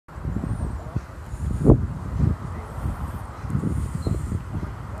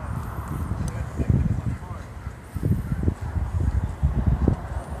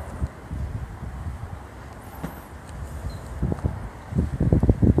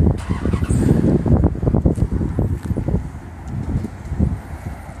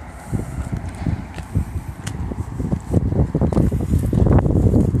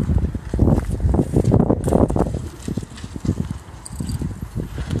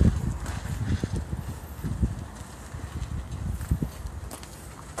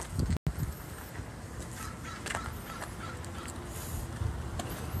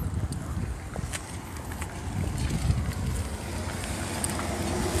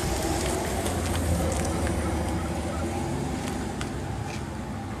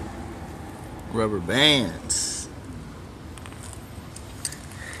Rubber bands.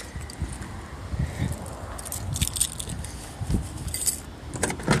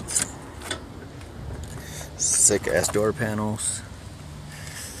 Sick ass door panels.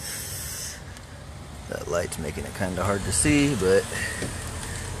 That light's making it kind of hard to see, but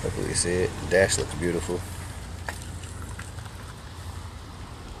hopefully you see it. The dash looks beautiful.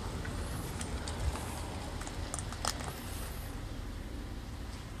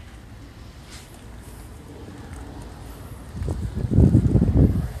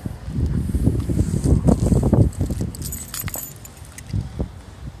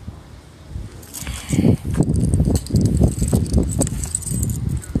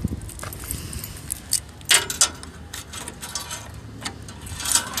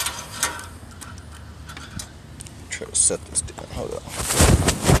 Try to set this down. Hold on.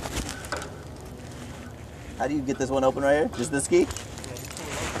 How do you get this one open right here? Just this key?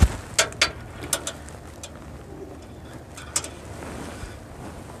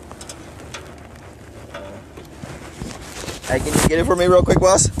 Hey, can you get it for me real quick,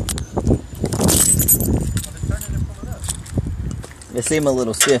 boss? They seem a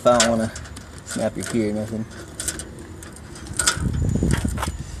little stiff. I don't want to snap your key or nothing.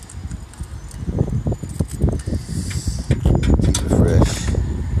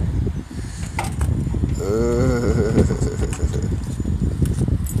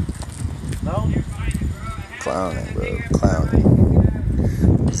 Clowning, bro. Clowning.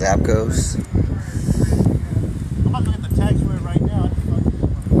 Zapcos. I'm about to get the tags for it right now.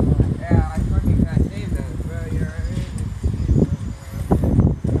 Yeah, I fucking got saved those, bro. You're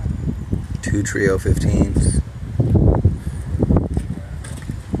 2 Trio 15s.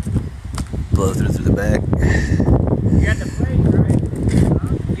 Blow through the back. You got the plate, right?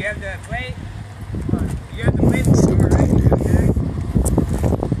 You have the plate? You have the plate? Super clean, dude.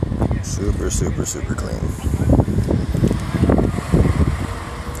 Super clean.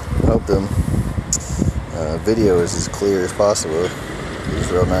 Hope the video is as clear as possible. It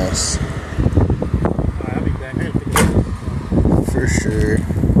was real nice. I'll be back. I gotta pick it up. For sure.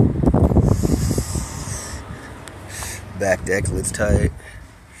 Back deck lid's tight.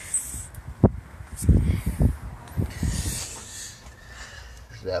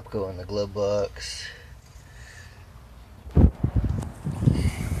 Zapco in the glove box.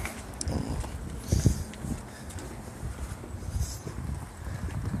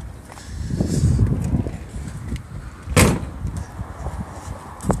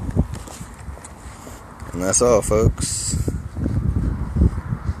 And that's all, folks.